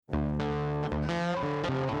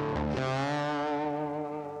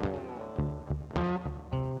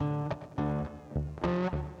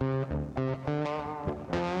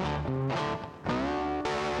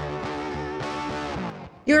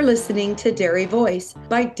You're listening to Dairy Voice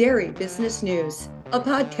by Dairy Business News, a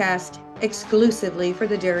podcast exclusively for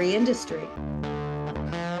the dairy industry.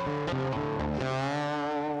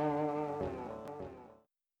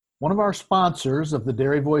 One of our sponsors of the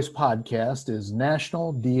Dairy Voice podcast is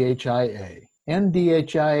National DHIA.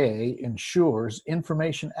 NDHIA ensures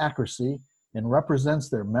information accuracy and represents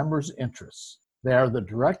their members' interests. They are the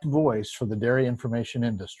direct voice for the dairy information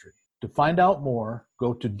industry. To find out more,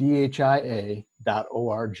 go to dhia.org.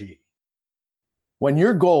 When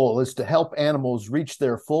your goal is to help animals reach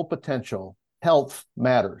their full potential, health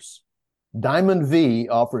matters. Diamond V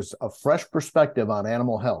offers a fresh perspective on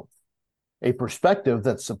animal health, a perspective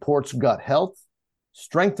that supports gut health,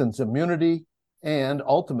 strengthens immunity, and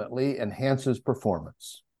ultimately enhances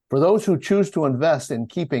performance. For those who choose to invest in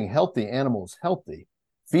keeping healthy animals healthy,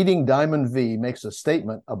 Feeding Diamond V makes a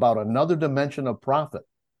statement about another dimension of profit,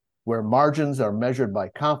 where margins are measured by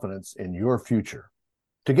confidence in your future.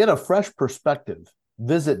 To get a fresh perspective,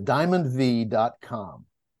 visit diamondv.com,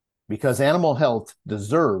 because animal health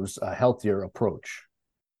deserves a healthier approach.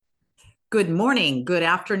 Good morning, good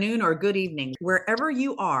afternoon, or good evening. Wherever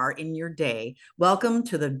you are in your day, welcome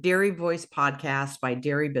to the Dairy Voice podcast by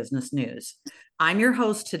Dairy Business News. I'm your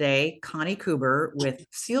host today, Connie Kuber, with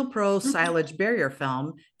Sealpro Silage Barrier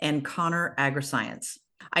Film and Connor Agriscience.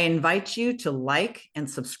 I invite you to like and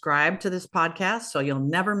subscribe to this podcast so you'll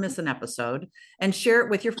never miss an episode, and share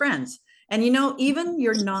it with your friends. And even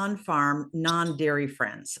your non-farm, non-dairy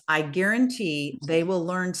friends, I guarantee they will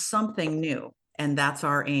learn something new. And that's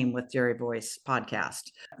our aim with Dairy Voice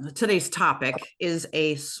podcast. Today's topic is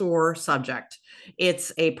a sore subject.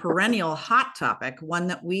 It's a perennial hot topic, one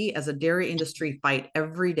that we as a dairy industry fight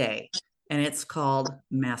every day, and it's called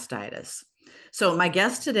mastitis. So my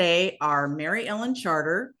guests today are Mary Ellen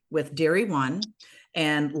Charter with Dairy One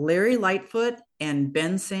and Larry Lightfoote and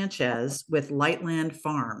Benja Sanchez with Lightland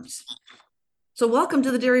Farms. So welcome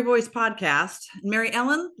to the Dairy Voice podcast. Mary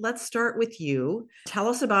Ellen, let's start with you. Tell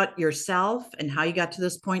us about yourself and how you got to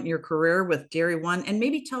this point in your career with Dairy One, and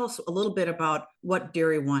maybe tell us a little bit about what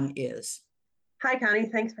Dairy One is. Hi, Connie.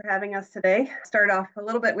 Thanks for having us today. Start off a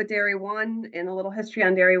little bit with Dairy One and a little history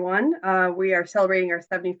on Dairy One. We are celebrating our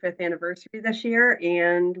 75th anniversary this year,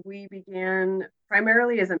 and we began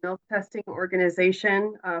primarily as a milk testing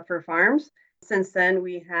organization for farms. Since then,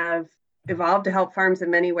 we have evolved to help farms in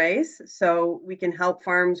many ways. So we can help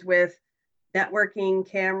farms with networking,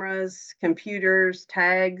 cameras, computers,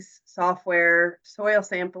 tags, software, soil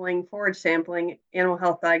sampling, forage sampling, animal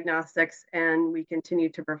health diagnostics, and we continue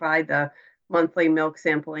to provide the monthly milk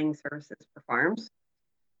sampling services for farms.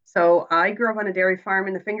 So I grew up on a dairy farm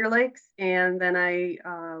in the Finger Lakes, and then I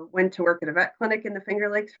went to work at a vet clinic in the Finger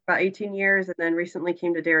Lakes for about 18 years, and then recently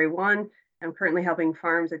came to Dairy One. I'm currently helping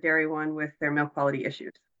farms at Dairy One with their milk quality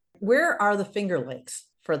issues. Where are the Finger Lakes,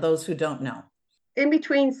 for those who don't know? In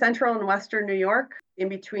between central and western New York, in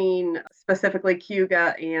between specifically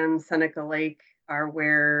Cayuga and Seneca Lake are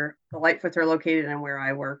where the Lightfoots are located and where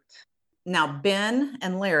I worked. Now, Ben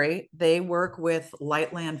and Larry, they work with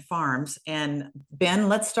Lightland Farms. And Ben,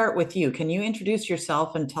 let's start with you. Can you introduce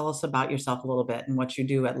yourself and tell us about yourself a little bit and what you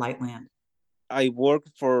do at Lightland? I work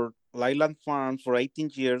for Lightland Farms for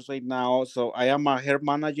 18 years right now. So I am a herd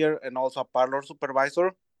manager and also a parlor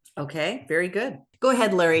supervisor. Okay, very good. Go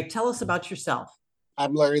ahead, Larry. Tell us about yourself.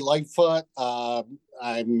 I'm Larry Lightfoot. I'm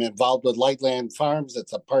involved with Lightland Farms.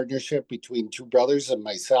 It's a partnership between two brothers and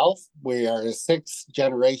myself. We are a sixth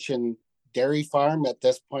generation dairy farm at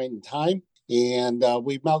this point in time, and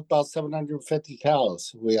we milk about 750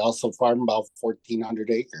 cows. We also farm about 1,400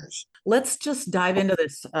 acres. Let's just dive into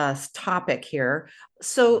this topic here.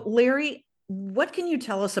 So, Larry, what can you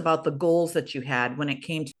tell us about the goals that you had when it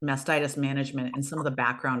came to mastitis management and some of the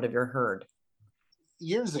background of your herd?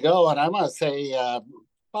 Years ago, and I want to say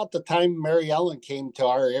about the time Mary Ellen came to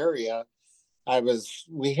our area,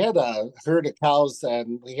 we had a herd of cows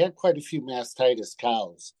and we had quite a few mastitis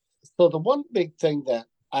cows. So the one big thing that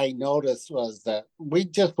I noticed was that we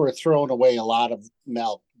just were throwing away a lot of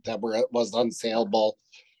milk that was unsaleable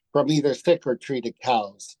from either sick or treated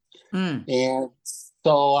cows. And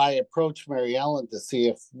so I approached Mary Ellen to see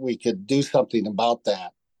if we could do something about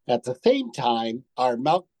that. At the same time, our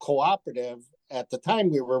milk cooperative, at the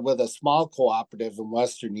time we were with a small cooperative in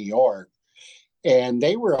Western New York, and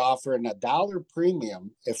they were offering $1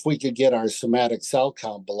 premium if we could get our somatic cell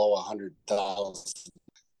count below 100,000.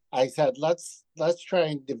 I said, let's try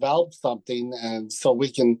and develop something, and so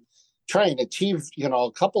we can try and achieve,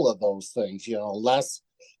 a couple of those things, less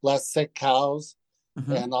sick cows,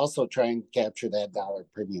 and also try and capture that $1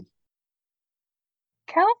 premium.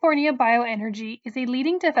 California Bioenergy is a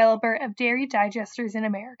leading developer of dairy digesters in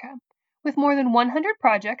America. With more than 100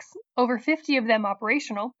 projects, over 50 of them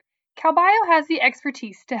operational, CalBio has the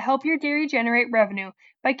expertise to help your dairy generate revenue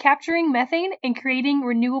by capturing methane and creating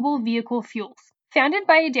renewable vehicle fuels. Founded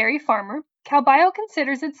by a dairy farmer, CalBio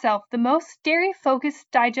considers itself the most dairy-focused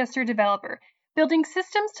digester developer, building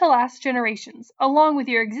systems to last generations, along with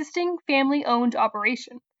your existing family-owned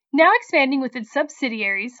operation. Now expanding with its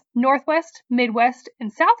subsidiaries, Northwest, Midwest,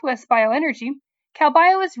 and Southwest Bioenergy,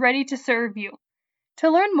 CalBio is ready to serve you. To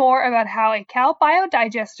learn more about how a CalBio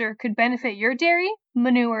digester could benefit your dairy,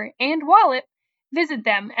 manure, and wallet, visit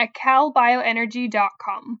them at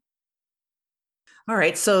calbioenergy.com. All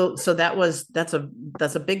right, so that's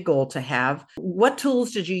a big goal to have. What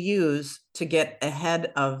tools did you use to get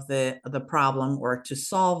ahead of the problem or to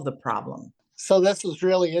solve the problem? So this is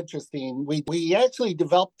really interesting. We actually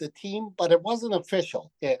developed the team, but it wasn't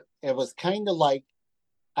official. It was kind of like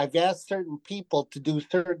I've asked certain people to do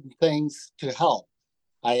certain things to help.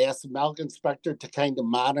 I asked the milk inspector to kind of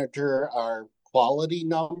monitor our quality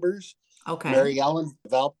numbers. Okay. Mary Ellen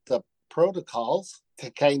developed the protocols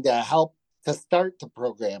to kind of help to start the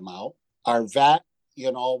program out. Our vet,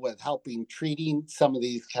 with helping treating some of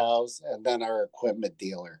these cows, and then our equipment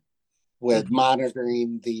dealer with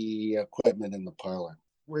monitoring the equipment in the parlor.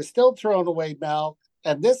 We're still throwing away milk,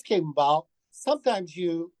 and this came about. Sometimes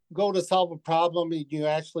you go to solve a problem and you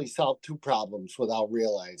actually solve two problems without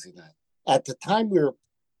realizing it. At the time, we were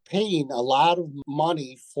paying a lot of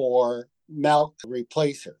money for milk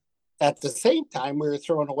replacer. At the same time, we were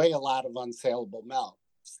throwing away a lot of unsaleable milk.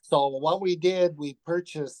 So what we did, we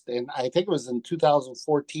purchased, and I think it was in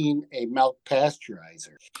 2014, a milk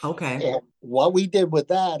pasteurizer. Okay. And what we did with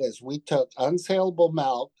that is we took unsaleable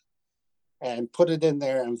milk and put it in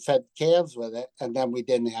there and fed calves with it, and then we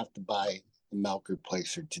didn't have to buy the milk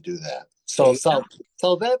replacer to do that. So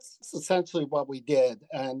that's essentially what we did.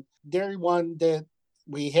 And Dairy One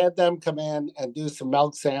we had them come in and do some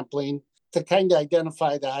milk sampling to kind of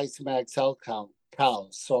identify the high somatic cell count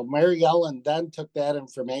cows. So Mary Ellen then took that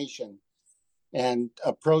information and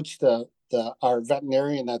approached our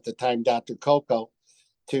veterinarian at the time, Dr. Coco,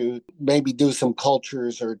 to maybe do some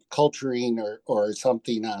cultures or culturing or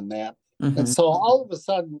something on that. Mm-hmm. And so all of a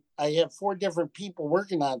sudden, I have 4 different people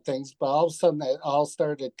working on things, but all of a sudden it all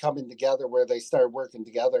started coming together where they started working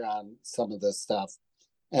together on some of this stuff.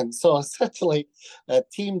 And so essentially a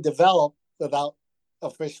team developed without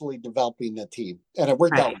officially developing the team. And it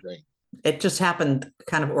worked out great. It just happened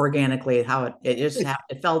kind of organically, how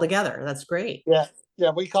it fell together. That's great.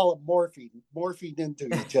 Yeah, we call it morphing into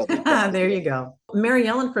each other. There you go. Mary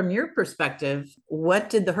Ellen, from your perspective, what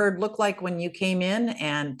did the herd look like when you came in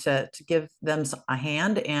and to give them a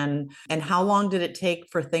hand, and how long did it take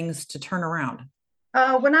for things to turn around?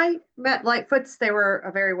 When I met Lightfoots, they were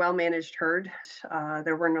a very well-managed herd.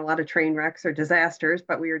 There weren't a lot of train wrecks or disasters,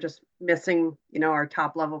 but we were just missing, our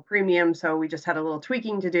top-level premium, so we just had a little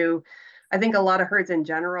tweaking to do. I think a lot of herds in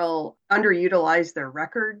general underutilize their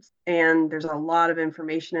records, and there's a lot of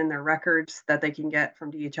information in their records that they can get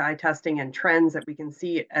from DHI testing and trends that we can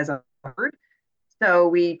see as a herd. So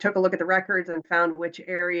we took a look at the records and found which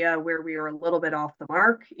area where we were a little bit off the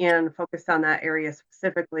mark and focused on that area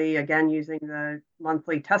specifically, again, using the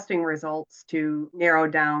monthly testing results to narrow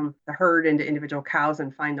down the herd into individual cows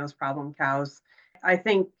and find those problem cows. I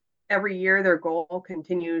think every year their goal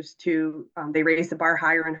continues to, they raise the bar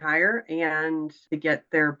higher and higher and to get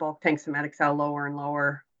their bulk tank somatic cell lower and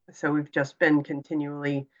lower. So we've just been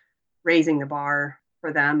continually raising the bar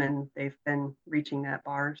for them, and they've been reaching that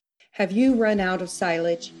bar. Have you run out of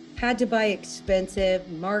silage? Had to buy expensive,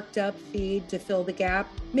 marked up feed to fill the gap?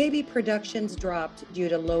 Maybe production's dropped due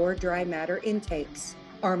to lower dry matter intakes.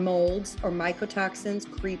 Are molds or mycotoxins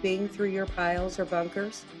creeping through your piles or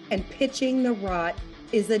bunkers? And pitching the rot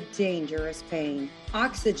is a dangerous pain.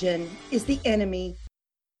 Oxygen is the enemy.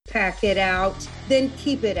 Pack it out, then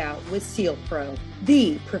keep it out with Sealpro,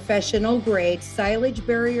 the professional-grade silage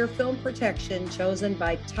barrier film protection chosen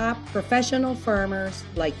by top professional farmers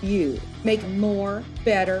like you. Make more,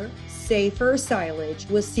 better, safer silage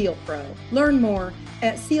with Sealpro. Learn more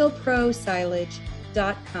at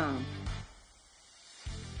sealprosilage.com.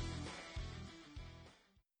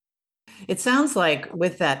 It sounds like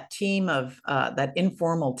with that team of that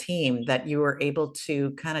informal team that you were able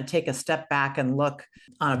to kind of take a step back and look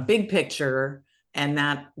on a big picture, and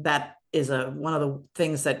that is one of the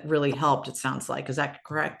things that really helped. It sounds like, is that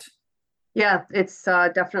correct? Yeah, it's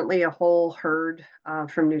definitely a whole herd,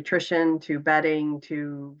 from nutrition to bedding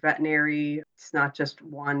to veterinary. It's not just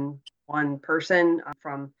one person,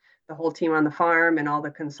 from the whole team on the farm and all the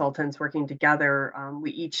consultants working together, we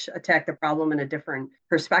each attack the problem in a different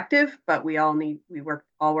perspective, but we all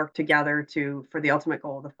work together for the ultimate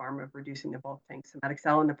goal of the farm of reducing the bulk tank somatic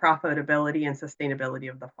cell and the profitability and sustainability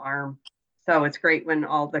of the farm. So it's great when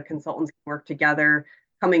all the consultants work together,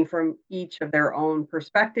 coming from each of their own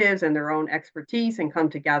perspectives and their own expertise, and come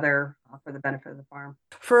together for the benefit of the farm.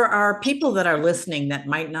 For our people that are listening that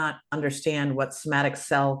might not understand what somatic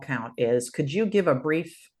cell count is, could you give a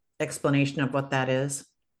brief explanation of what that is?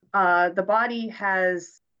 The body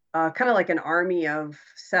has kind of like an army of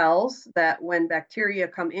cells that when bacteria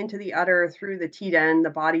come into the udder through the teat end,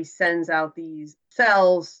 the body sends out these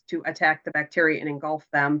cells to attack the bacteria and engulf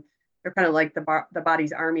them. They're kind of like the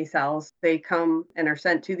body's army cells. They come and are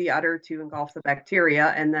sent to the udder to engulf the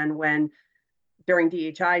bacteria. And then when during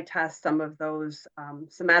DHI tests, some of those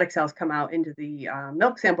somatic cells come out into the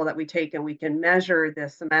milk sample that we take, and we can measure the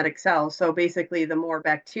somatic cells. So basically, the more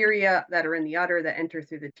bacteria that are in the udder that enter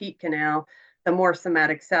through the teat canal, the more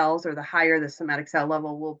somatic cells, or the higher the somatic cell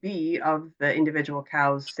level will be of the individual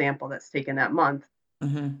cow's sample that's taken that month.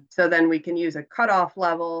 Mm-hmm. So then we can use a cutoff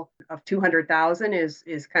level of 200,000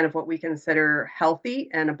 is kind of what we consider healthy.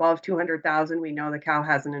 And above 200,000, we know the cow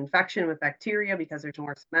has an infection with bacteria because there's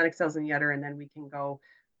more somatic cells in the udder. And then we can go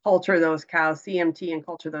culture those cows, CMT, and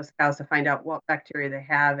culture those cows to find out what bacteria they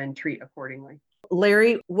have and treat accordingly.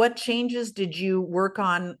 Larry, what changes did you work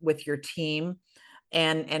on with your team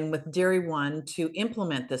and with Dairy One to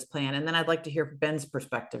implement this plan? And then I'd like to hear Ben's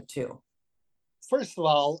perspective too. First of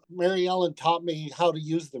all, Mary Ellen taught me how to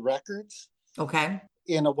use the records. Okay.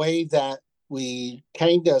 In a way that we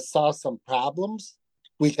kind of saw some problems.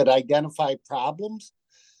 We could identify problems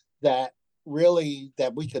that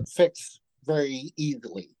we could fix very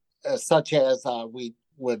easily, such as we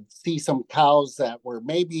would see some cows that were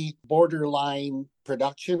maybe borderline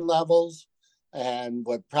production levels and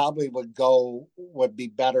would be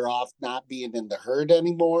better off not being in the herd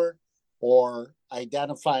anymore, or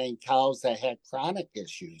identifying cows that had chronic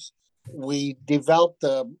issues. We developed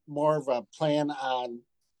more of a plan on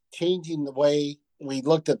changing the way we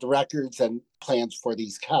looked at the records and plans for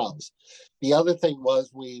these cows. The other thing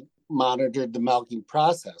was we monitored the milking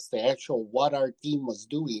process, the actual what our team was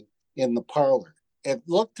doing in the parlor. It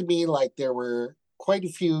looked to me like there were quite a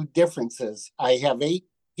few differences. I have 8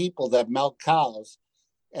 people that milk cows,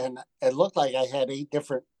 and it looked like I had 8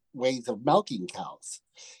 different ways of milking cows.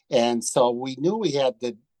 And so we knew we had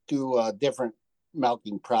to do a different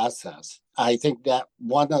milking process. I think that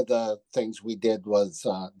one of the things we did was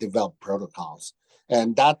develop protocols.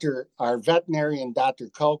 And our veterinarian, Dr.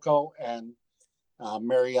 Coco, and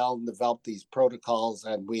Mary Ellen developed these protocols,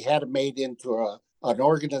 and we had it made into an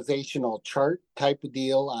organizational chart type of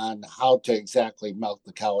deal on how to exactly milk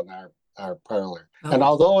the cow in our parlor. Okay. And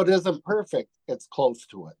although it isn't perfect, it's close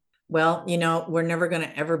to it. Well, we're never going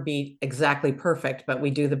to ever be exactly perfect, but we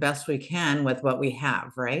do the best we can with what we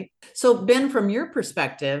have, right? So Ben, from your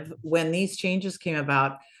perspective, when these changes came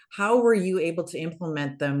about, how were you able to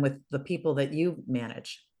implement them with the people that you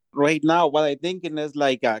manage? Right now, what I'm thinking is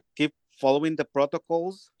keep following the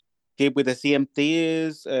protocols, keep with the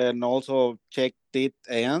CMTs, and also check teat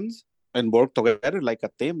ends and work together like a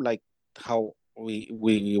team, like how we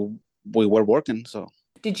were working. So.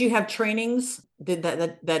 Did you have trainings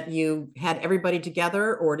that you had everybody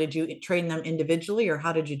together, or did you train them individually, or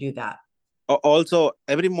how did you do that? Also,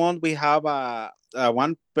 every month we have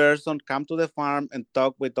one person come to the farm and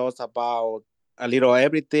talk with us about a little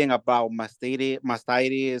everything about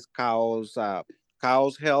mastitis,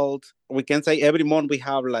 cows health. We can say every month we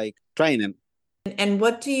have training. And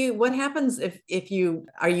what happens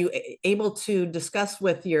are you able to discuss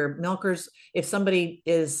with your milkers if somebody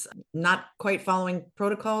is not quite following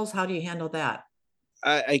protocols? How do you handle that?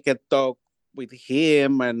 I can talk with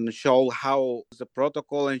him and show how the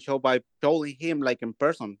protocol and show by showing him in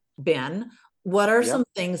person. Ben, what are some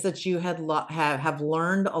things that you have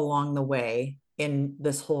learned along the way in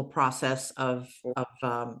this whole process of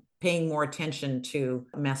paying more attention to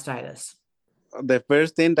mastitis? The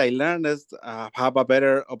first thing I learned is have a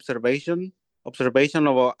better observation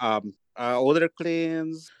of odor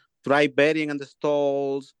cleans, dry bedding in the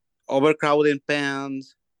stalls, overcrowding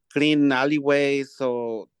pens, clean alleyways.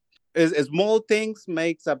 So small things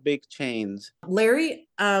makes a big change. Larry,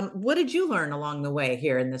 what did you learn along the way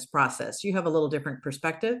here in this process? You have a little different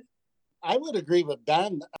perspective. I would agree with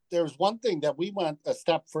Ben. There's one thing that we went a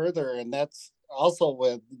step further, and that's also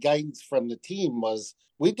with guidance from the team, was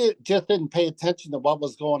we didn't pay attention to what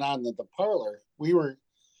was going on in the parlor.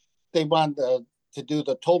 They wanted to do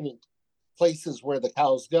the total places where the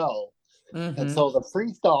cows go. Mm-hmm. And so the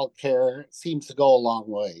freestall care seems to go a long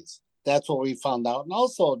ways. That's what we found out. And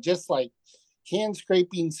also just like hand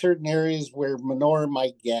scraping certain areas where manure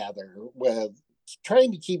might gather, with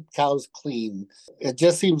trying to keep cows clean. It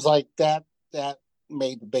just seems like that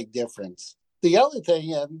made a big difference. The other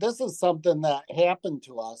thing, and this is something that happened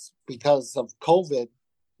to us because of COVID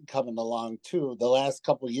coming along too, the last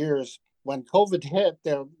couple of years, when COVID hit,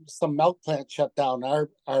 there some milk plants shut down.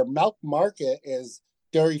 Our milk market is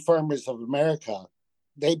Dairy Farmers of America.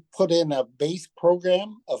 They put in a base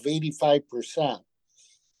program of 85%.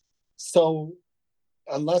 So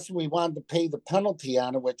unless we wanted to pay the penalty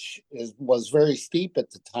on it, which was very steep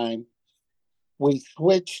at the time, we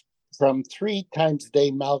switched from 3 times a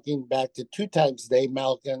day milking back to 2 times a day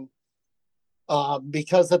milking,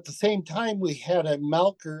 because at the same time we had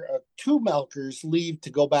two milkers leave to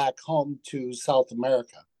go back home to South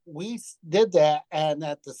America. We did that, and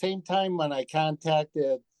at the same time when I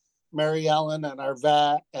contacted Mary Ellen and our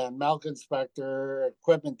vet and milk inspector,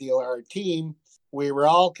 equipment dealer, our team, we were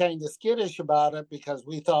all kind of skittish about it because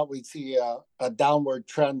we thought we'd see a downward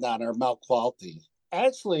trend on our milk quality.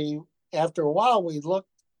 Actually, after a while, we looked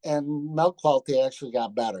and milk quality actually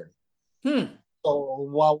got better. So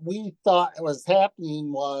what we thought was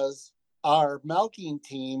happening was our milking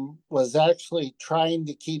team was actually trying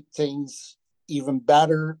to keep things even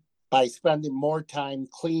better by spending more time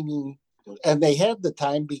cleaning. And they had the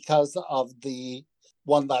time because of the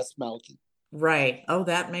one less milking. Right. Oh,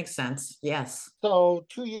 that makes sense. Yes. So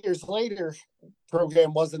 2 years later,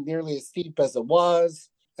 program wasn't nearly as steep as it was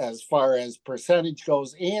as far as percentage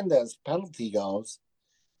goes and as penalty goes.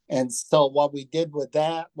 And so what we did with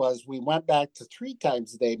that was we went back to 3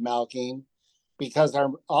 times a day milking because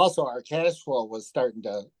our cash flow was starting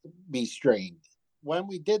to be strained. When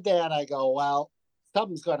we did that, I go, well,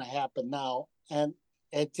 something's going to happen now. And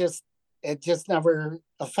it just never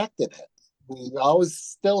affected it. We always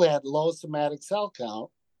still had low somatic cell count.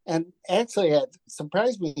 And actually, it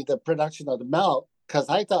surprised me, the production of the milk, because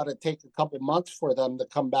I thought it'd take a couple months for them to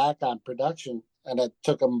come back on production. And it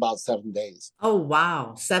took them about 7 days. Oh,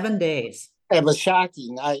 wow. 7 days. It was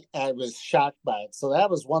shocking. I was shocked by it. So that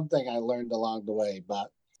was one thing I learned along the way.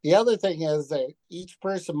 But the other thing is that each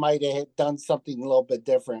person might have done something a little bit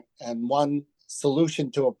different. And one solution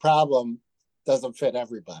to a problem doesn't fit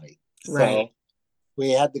everybody. Right. So we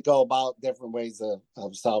had to go about different ways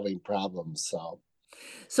of solving problems.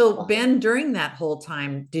 So Ben, during that whole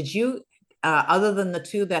time, did you, other than the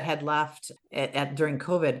 2 that had left during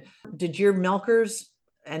COVID, did your milkers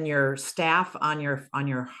and your staff on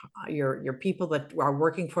your people that are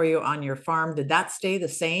working for you on your farm, did that stay the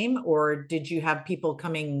same, or did you have people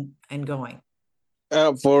coming and going?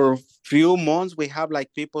 For a few months, we have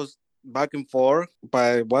like people back and forth,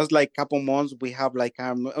 but it was like a couple months we have like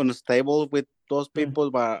unstable with those people,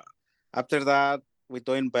 but after that we're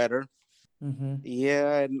doing better.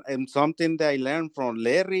 Yeah, and something that I learned from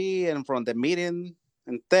Larry and from the meeting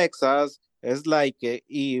in Texas is like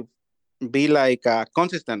be like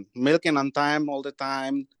consistent, milking on time all the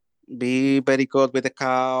time, be very good with the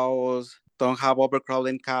cows, don't have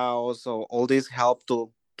overcrowding cows. So all this help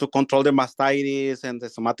to control the mastitis and the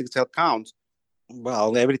somatic cell counts.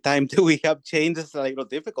 Well, every time that we have changes, it's a little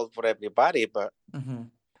difficult for everybody, but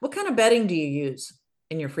what kind of bedding do you use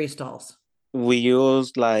in your freestalls? We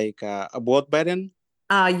use like a wood bedding.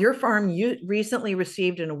 Your farm, you recently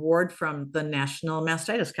received an award from the National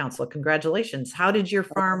Mastitis Council. Congratulations. How did your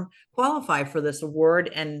farm qualify for this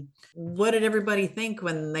award, and what did everybody think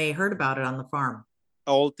when they heard about it on the farm?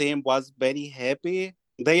 Whole team was very happy.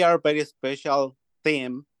 They are a very special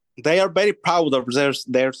team. They are very proud of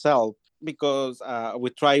their self because we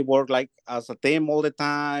try work like as a team all the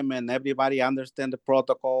time, and everybody understand the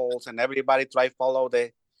protocols, and everybody try follow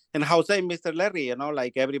and how say Mr. Larry,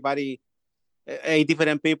 like everybody, 8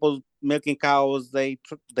 different people milking cows, they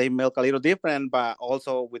milk a little different, but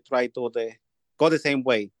also we try to go the same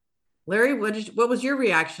way. Larry, what was your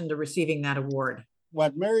reaction to receiving that award?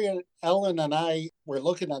 When Mary Ellen and I were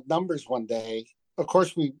looking at numbers one day, of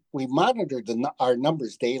course, we monitored our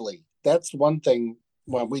numbers daily. That's one thing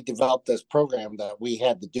when we developed this program that we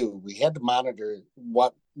had to do. We had to monitor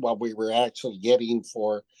what we were actually getting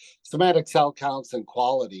for somatic cell counts and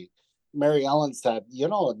quality. Mary Ellen said,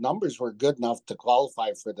 numbers were good enough to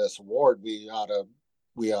qualify for this award. We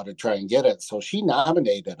ought to try and get it. So she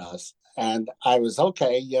nominated us, and I was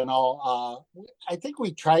okay. I think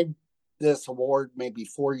we tried this award maybe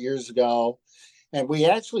 4 years ago, and we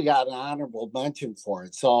actually got an honorable mention for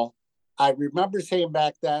it. So I remember saying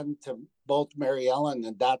back then to both Mary Ellen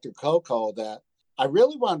and Dr. Coco that I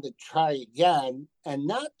really wanted to try again, and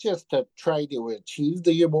not just to try to achieve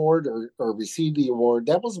the award or receive the award.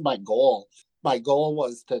 That was my goal. My goal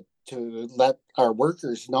was to to let our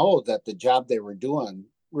workers know that the job they were doing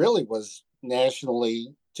really was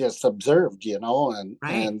nationally just observed,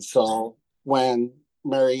 and so when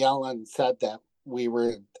Mary Ellen said that we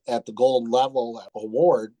were at the gold level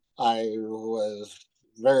award, I was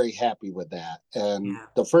very happy with that. And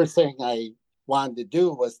the first thing I wanted to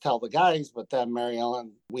do was tell the guys, but then Mary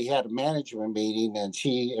Ellen, we had a management meeting and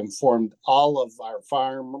she informed all of our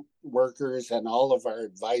farm workers and all of our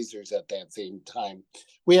advisors at that same time.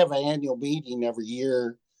 We have an annual meeting every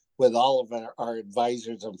year with all of our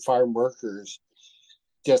advisors and farm workers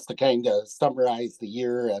just to kind of summarize the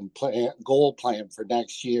year and goal plan for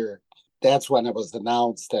next year. That's when it was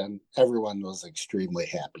announced and everyone was extremely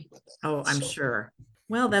happy with it. Oh, I'm sure.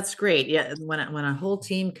 Well, that's great. Yeah, when a whole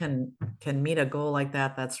team can meet a goal like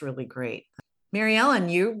that, that's really great. Mary Ellen,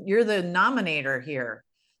 you're the nominator here.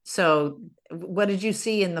 So what did you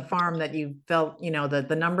see in the farm that you felt,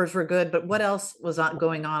 the numbers were good, but what else was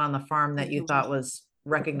going on the farm that you thought was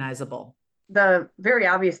recognizable? The very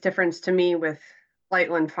obvious difference to me with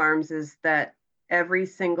Lightland Farms is that every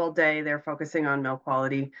single day they're focusing on milk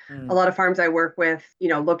quality. A lot of farms I work with,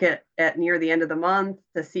 look at near the end of the month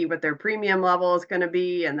to see what their premium level is going to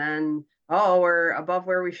be. And then, we're above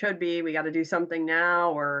where we should be. We got to do something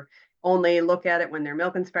now, or only look at it when their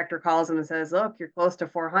milk inspector calls them and says, look, you're close to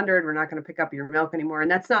 400. We're not going to pick up your milk anymore.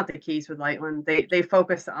 And that's not the case with Lightland. They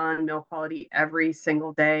focus on milk quality every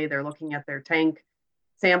single day. They're looking at their tank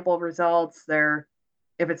sample results.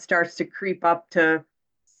 If it starts to creep up to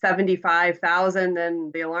 75,000, then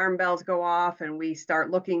the alarm bells go off and we start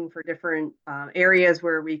looking for different areas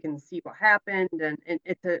where we can see what happened. And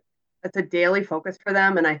it's a daily focus for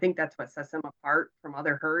them. And I think that's what sets them apart from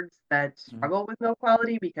other herds that struggle with milk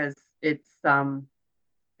quality, because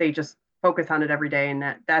they just focus on it every day.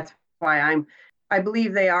 And that's why I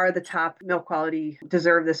believe they are the top milk quality,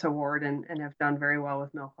 deserve this award, and have done very well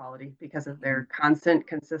with milk quality because of their constant,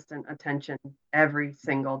 consistent attention every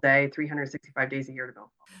single day, 365 days a year to milk.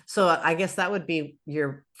 So I guess that would be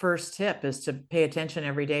your first tip, is to pay attention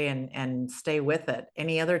every day and stay with it.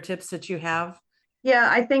 Any other tips that you have? Yeah,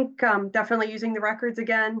 I think definitely using the records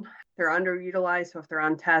again. They're underutilized. So if they're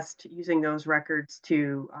on test, using those records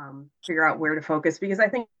to figure out where to focus, because I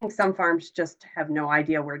think some farms just have no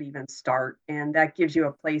idea where to even start. And that gives you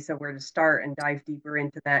a place of where to start and dive deeper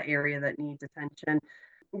into that area that needs attention.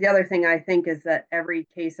 The other thing I think is that every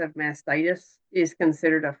case of mastitis is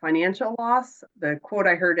considered a financial loss. The quote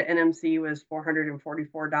I heard at NMC was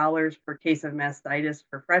 $444 per case of mastitis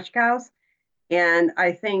for fresh cows. And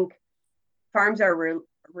I think farms are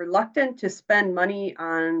reluctant to spend money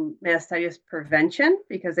on mastitis prevention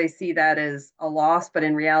because they see that as a loss. But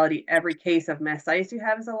in reality, every case of mastitis you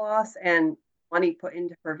have is a loss, and money put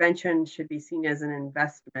into prevention should be seen as an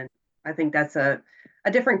investment. I think that's a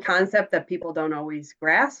different concept that people don't always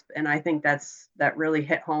grasp. And I think that really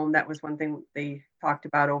hit home. That was one thing they talked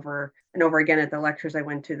about over and over again at the lectures I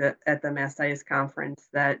went to at the mastitis conference,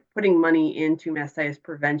 that putting money into mastitis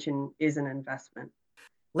prevention is an investment.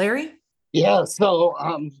 Larry? Yeah, so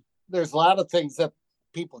there's a lot of things that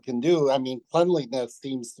people can do. I mean, cleanliness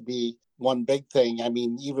seems to be one big thing. I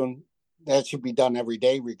mean, even that should be done every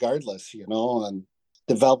day regardless, and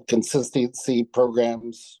develop consistency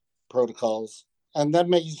programs, protocols, and then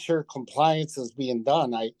making sure compliance is being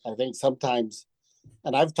done. I think sometimes,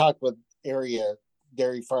 and I've talked with area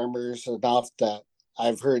dairy farmers enough that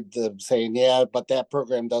I've heard them saying, yeah, but that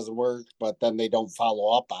program doesn't work, but then they don't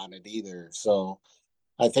follow up on it either. So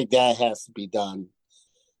I think that has to be done.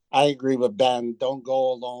 I agree with Ben. Don't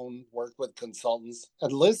go alone. Work with consultants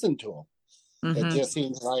and listen to them. It just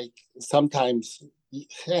seems like sometimes,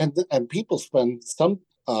 and people some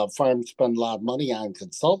farms spend a lot of money on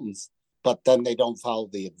consultants, but then they don't follow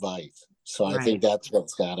the advice. So I think that's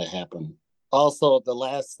what's got to happen. Also, the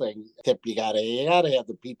last tip you gotta have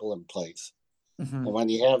the people in place. And when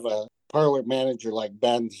you have a parlor manager like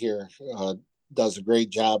Ben here, does a great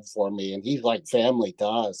job for me, and he's like family to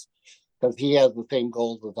us because he has the same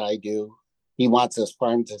goals as I do. He wants his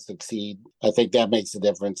farm to succeed. I think that makes a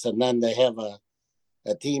difference. And then they have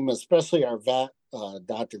a team, especially our vet,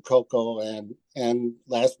 Dr. Coco, and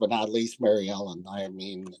last but not least, Mary Ellen. I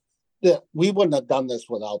mean, we wouldn't have done this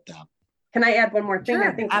without them. Can I add one more thing? Sure,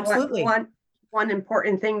 I think absolutely. One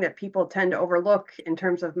important thing that people tend to overlook in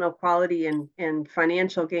terms of milk quality and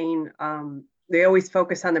financial gain, they always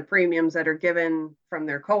focus on the premiums that are given from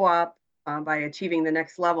their co-op by achieving the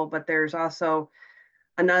next level, but there's also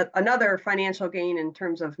another financial gain in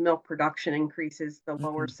terms of milk production increases. The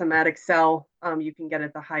lower somatic cell you can get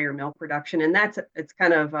at the higher milk production, and it's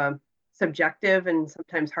kind of subjective and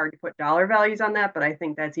sometimes hard to put dollar values on that, but I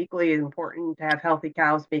think that's equally important to have healthy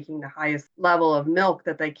cows making the highest level of milk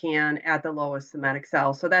that they can at the lowest somatic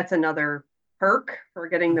cell. So that's another perk for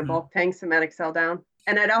getting the bulk tank somatic cell down.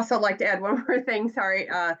 And I'd also like to add one more thing. Sorry.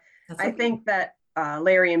 I think that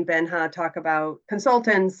Larry and Benja talk about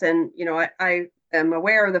consultants, and I am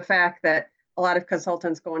aware of the fact that a lot of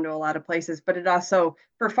consultants go into a lot of places, but it also,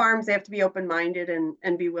 for farms, they have to be open-minded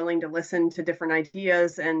and be willing to listen to different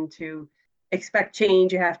ideas and to expect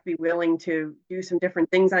change. You have to be willing to do some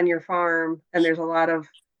different things on your farm. And there's a lot of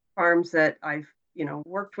farms that I've,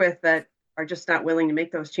 worked with that are just not willing to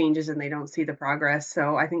make those changes, and they don't see the progress.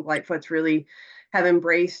 So I think Lightfoots really have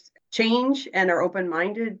embraced change and are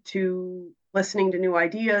open-minded to listening to new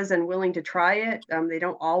ideas and willing to try it. They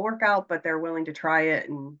don't all work out, but they're willing to try it.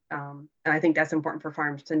 And I think that's important for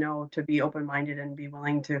farms to know, to be open-minded and be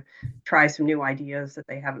willing to try some new ideas that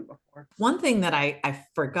they haven't before. One thing that I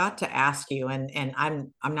forgot to ask you, and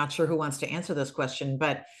I'm not sure who wants to answer this question,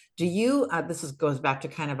 but do you, goes back to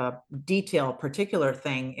kind of a detail, particular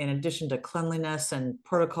thing, in addition to cleanliness and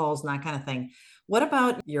protocols and that kind of thing. What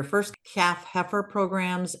about your first calf heifer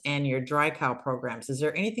programs and your dry cow programs? Is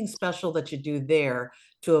there anything special that you do there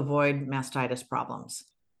to avoid mastitis problems?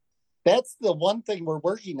 That's the one thing we're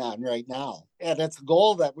working on right now. And it's a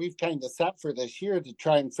goal that we've kind of set for this year to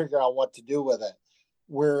try and figure out what to do with it.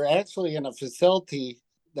 We're actually in a facility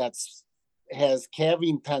that has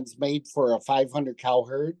calving pens made for a 500 cow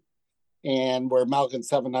herd, and we're milking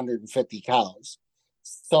 750 cows.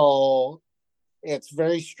 So it's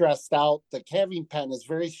very stressed out. The calving pen is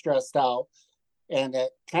very stressed out, and it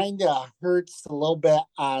kind of hurts a little bit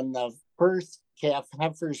on the first calf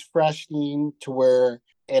heifers freshening, to where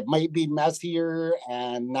it might be messier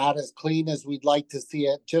and not as clean as we'd like to see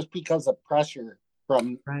it, just because of pressure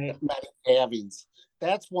from many calvings.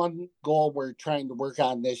 That's one goal we're trying to work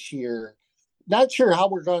on this year. Not sure how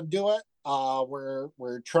we're going to do it.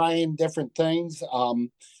 We're trying different things.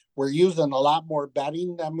 We're using a lot more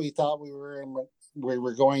bedding than we thought we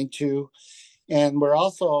were going to, and we're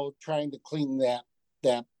also trying to clean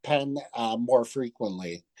that pen more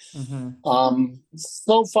frequently.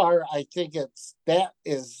 So far, I think that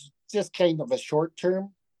is just kind of a short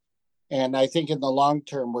term, and I think in the long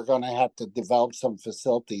term we're going to have to develop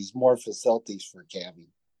more facilities for calving.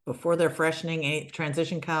 Before they're freshening, any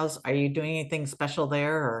transition cows, are you doing anything special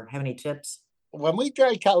there, or have any tips? When we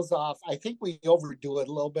dry cows off, I think we overdo it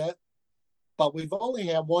a little bit, but we've only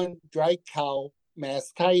had one dry cow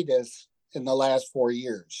mastitis in the last 4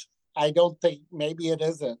 years. I don't think, maybe it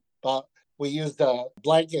isn't, but we used a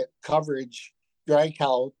blanket coverage dry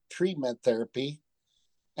cow treatment therapy,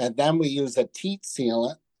 and then we use a teat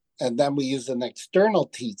sealant, and then we use an external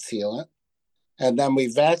teat sealant, and then we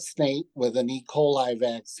vaccinate with an E. coli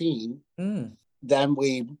vaccine. Then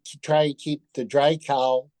we try to keep the dry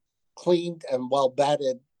cow cleaned and well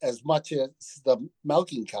bedded as much as the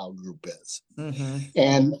milking cow group is.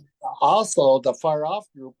 And also the far off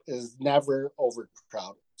group is never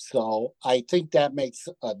overcrowded. So I think that makes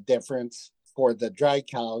a difference for the dry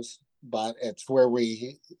cows, but it's where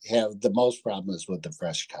we have the most problems with the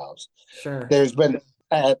fresh cows. Sure. There's been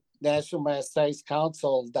at National Mastitis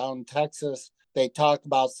Council down in Texas, they talk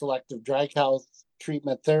about selective dry cow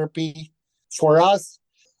treatment therapy. For us,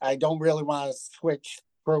 I don't really want to switch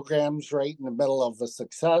programs right in the middle of a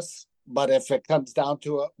success, but if it comes down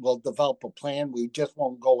to it, we'll develop a plan. We just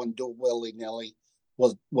won't go and do it willy-nilly.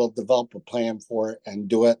 We'll develop a plan for it and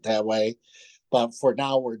do it that way. But for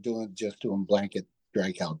now, we're doing blanket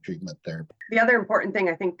dry cow treatment therapy. The other important thing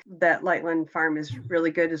I think that Lightland Farm is really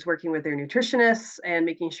good is working with their nutritionists and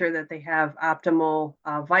making sure that they have optimal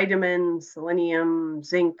vitamins, selenium,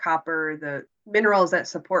 zinc, copper, the minerals that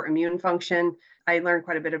support immune function. I learned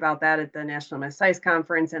quite a bit about that at the National Mastitis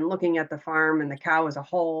Conference, and looking at the farm and the cow as a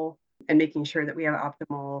whole and making sure that we have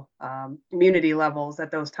optimal immunity levels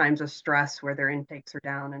at those times of stress where their intakes are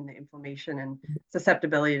down and the inflammation and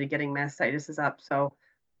susceptibility to getting mastitis is up. So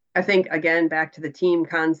I think, again, back to the team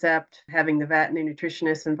concept, having the vet and the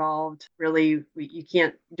nutritionist involved, really, you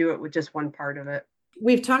can't do it with just one part of it.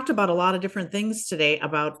 We've talked about a lot of different things today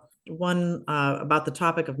about the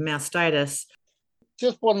topic of mastitis.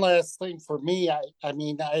 Just one last thing for me. I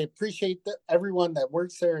mean, I appreciate everyone that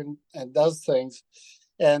works there and does things.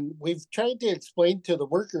 And we've tried to explain to the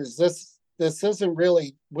workers, this isn't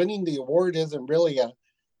really, winning the award isn't really a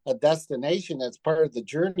destination. It's part of the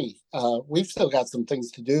journey. We've still got some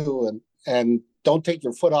things to do, and don't take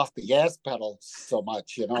your foot off the gas pedal so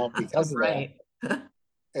much, because of that.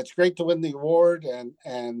 It's great to win the award,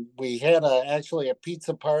 and we had actually a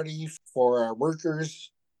pizza party for our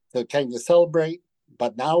workers to kind of celebrate.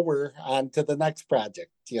 But now we're on to the next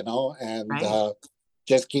project, and Right.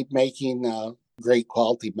 just keep making great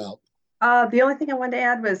quality milk. The only thing I wanted to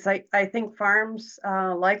add was I think farms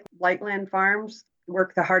like Lightland Farms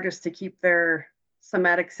work the hardest to keep their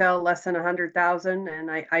somatic cell less than 100,000.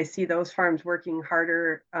 And I see those farms working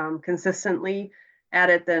harder consistently at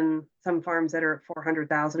it than some farms that are at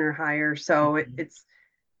 400,000 or higher. So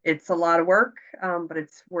it's a lot of work, but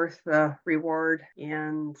it's worth the reward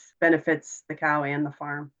and benefits the cow and the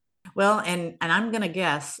farm. Well, and I'm going to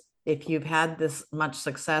guess if you've had this much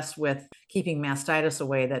success with keeping mastitis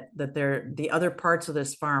away, that the other parts of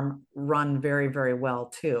this farm run very, very well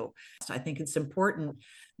too. So I think it's important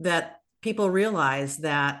that people realize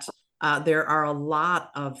that there are a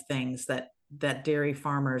lot of things that dairy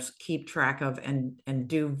farmers keep track of and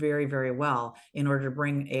do very, very well in order to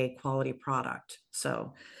bring a quality product.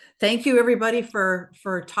 So thank you everybody for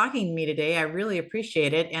talking to me today. I really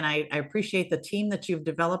appreciate it. And I appreciate the team that you've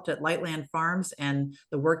developed at Lightland Farms and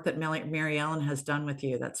the work that Mary Ellen has done with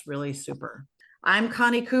you. That's really super. I'm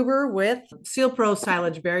Connie Kuber with Sealpro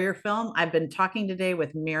Silage Barrier Film. I've been talking today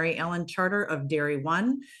with Mary Ellen Charter of Dairy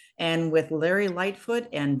One and with Larry Lightfoote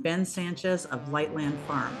and Benja Sanchez of Lightland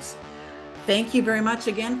Farms. Thank you very much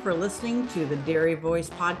again for listening to the Dairy Voice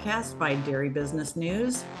podcast by Dairy Business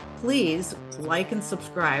News. Please like and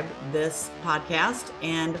subscribe this podcast,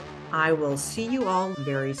 and I will see you all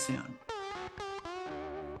very soon.